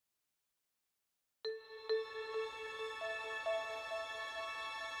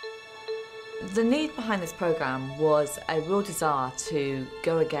The need behind this programme was a real desire to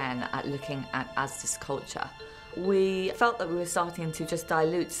go again at looking at Asda's culture. We felt that we were starting to just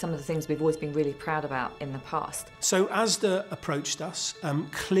dilute some of the things we've always been really proud about in the past. So Asda approached us,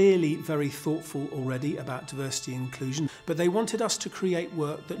 clearly very thoughtful already about diversity and inclusion, but they wanted us to create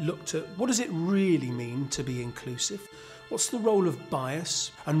work that looked at what does it really mean to be inclusive? What's the role of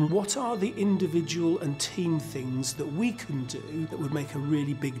bias? And what are the individual and team things that we can do that would make a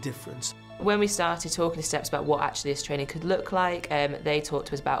really big difference? When we started talking to Steps about what actually this training could look like, they talked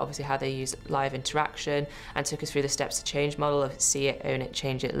to us about obviously how they use live interaction and took us through the Steps to Change model of see it, own it,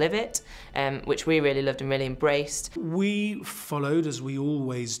 change it, live it, which we really loved and really embraced. We followed, as we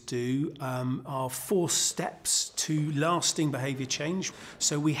always do, our 4 steps to lasting behaviour change.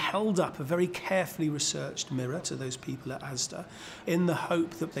 So we held up a very carefully researched mirror to those people at Asda in the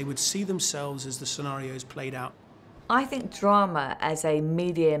hope that they would see themselves as the scenarios played out. I think drama as a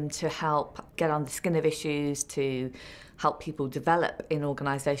medium to help get on the skin of issues, to help people develop in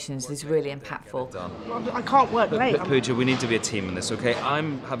organisations is really impactful. Well, I can't work late. Pooja, we need to be a team in this, okay?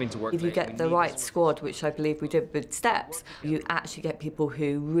 I'm having to work If you late. get the right squad, which I believe we did with Steps, you actually get people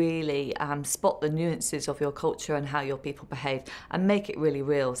who really spot the nuances of your culture and how your people behave and make it really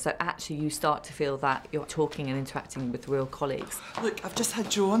real. So actually you start to feel that you're talking and interacting with real colleagues. Look, I've just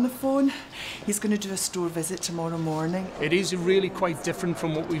had Joe on the phone. He's going to do a store visit tomorrow morning. It is really quite different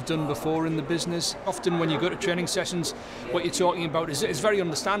from what we've done before in the business. Often when you go to training sessions, what you're talking about is very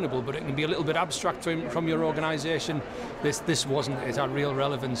understandable, but it can be a little bit abstract from your organisation. This wasn't. It had real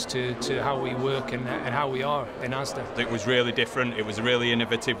relevance to how we work and how we are in Asda. It was really different. It was a really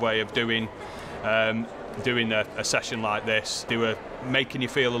innovative way of doing a session like this. They were making you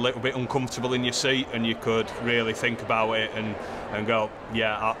feel a little bit uncomfortable in your seat, and you could really think about it and go,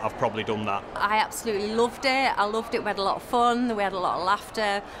 yeah, I've probably done that. I absolutely loved it. I loved it. We had a lot of fun. We had a lot of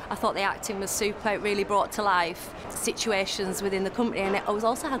laughter. I thought the acting was super. It really brought to life situations within the company, and it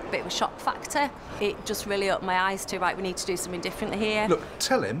also had a bit of a shock factor. It just really opened my eyes to, right, we need to do something differently here. Look,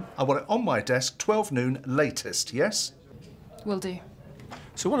 tell him I want it on my desk 12 noon latest, yes? Will do.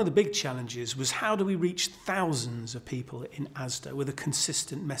 So one of the big challenges was how do we reach thousands of people in Asda with a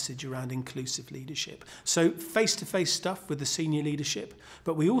consistent message around inclusive leadership. So face-to-face stuff with the senior leadership,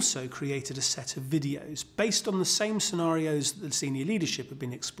 but we also created a set of videos based on the same scenarios that the senior leadership have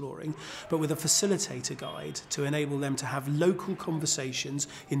been exploring, but with a facilitator guide to enable them to have local conversations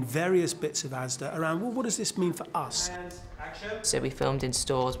in various bits of Asda around, well, what does this mean for us? So we filmed in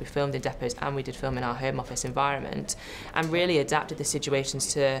stores, we filmed in depots, and we did film in our home office environment, and really adapted the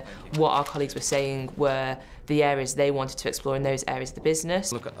situations to what our colleagues were saying were the areas they wanted to explore in those areas of the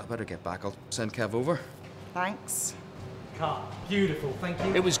business. Look, I better get back. I'll send Kev over. Thanks. Beautiful, thank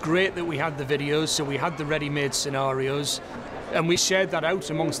you. It was great that we had the videos, so we had the ready-made scenarios, and we shared that out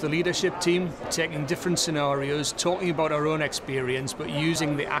amongst the leadership team, taking different scenarios, talking about our own experience, but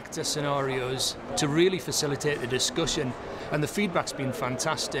using the actor scenarios to really facilitate the discussion. And the feedback's been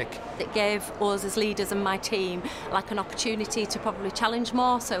fantastic. It gave us as leaders and my team like an opportunity to probably challenge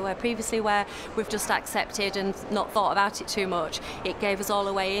more. So where previously where we've just accepted and not thought about it too much, it gave us all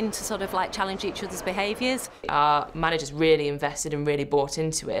a way in to sort of like challenge each other's behaviours. Our managers really invested and really bought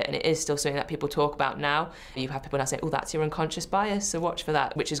into it, and it is still something that people talk about now. You have people now saying, oh, that's your unconscious bias, so watch for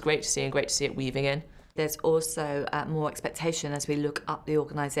that, which is great to see and great to see it weaving in. There's also more expectation as we look up the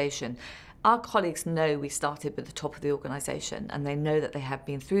organisation. Our colleagues know we started with the top of the organisation, and they know that they have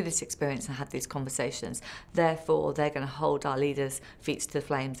been through this experience and had these conversations. Therefore, they're going to hold our leaders' feet to the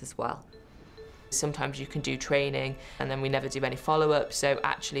flames as well. Sometimes you can do training and then we never do any follow-up, so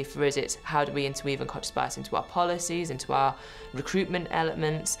actually for us it's how do we interweave unconscious bias into our policies, into our recruitment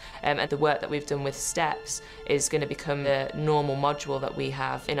elements, and the work that we've done with Steps is going to become the normal module that we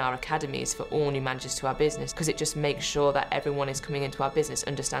have in our academies for all new managers to our business, because it just makes sure that everyone is coming into our business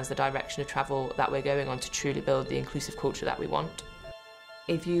understands the direction of travel that we're going on to truly build the inclusive culture that we want.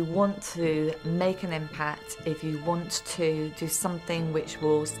 If you want to make an impact, if you want to do something which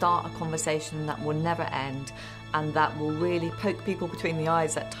will start a conversation that will never end and that will really poke people between the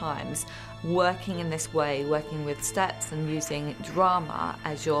eyes at times, working in this way, working with Steps and using drama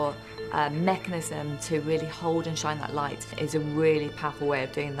as your mechanism to really hold and shine that light is a really powerful way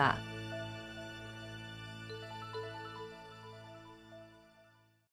of doing that.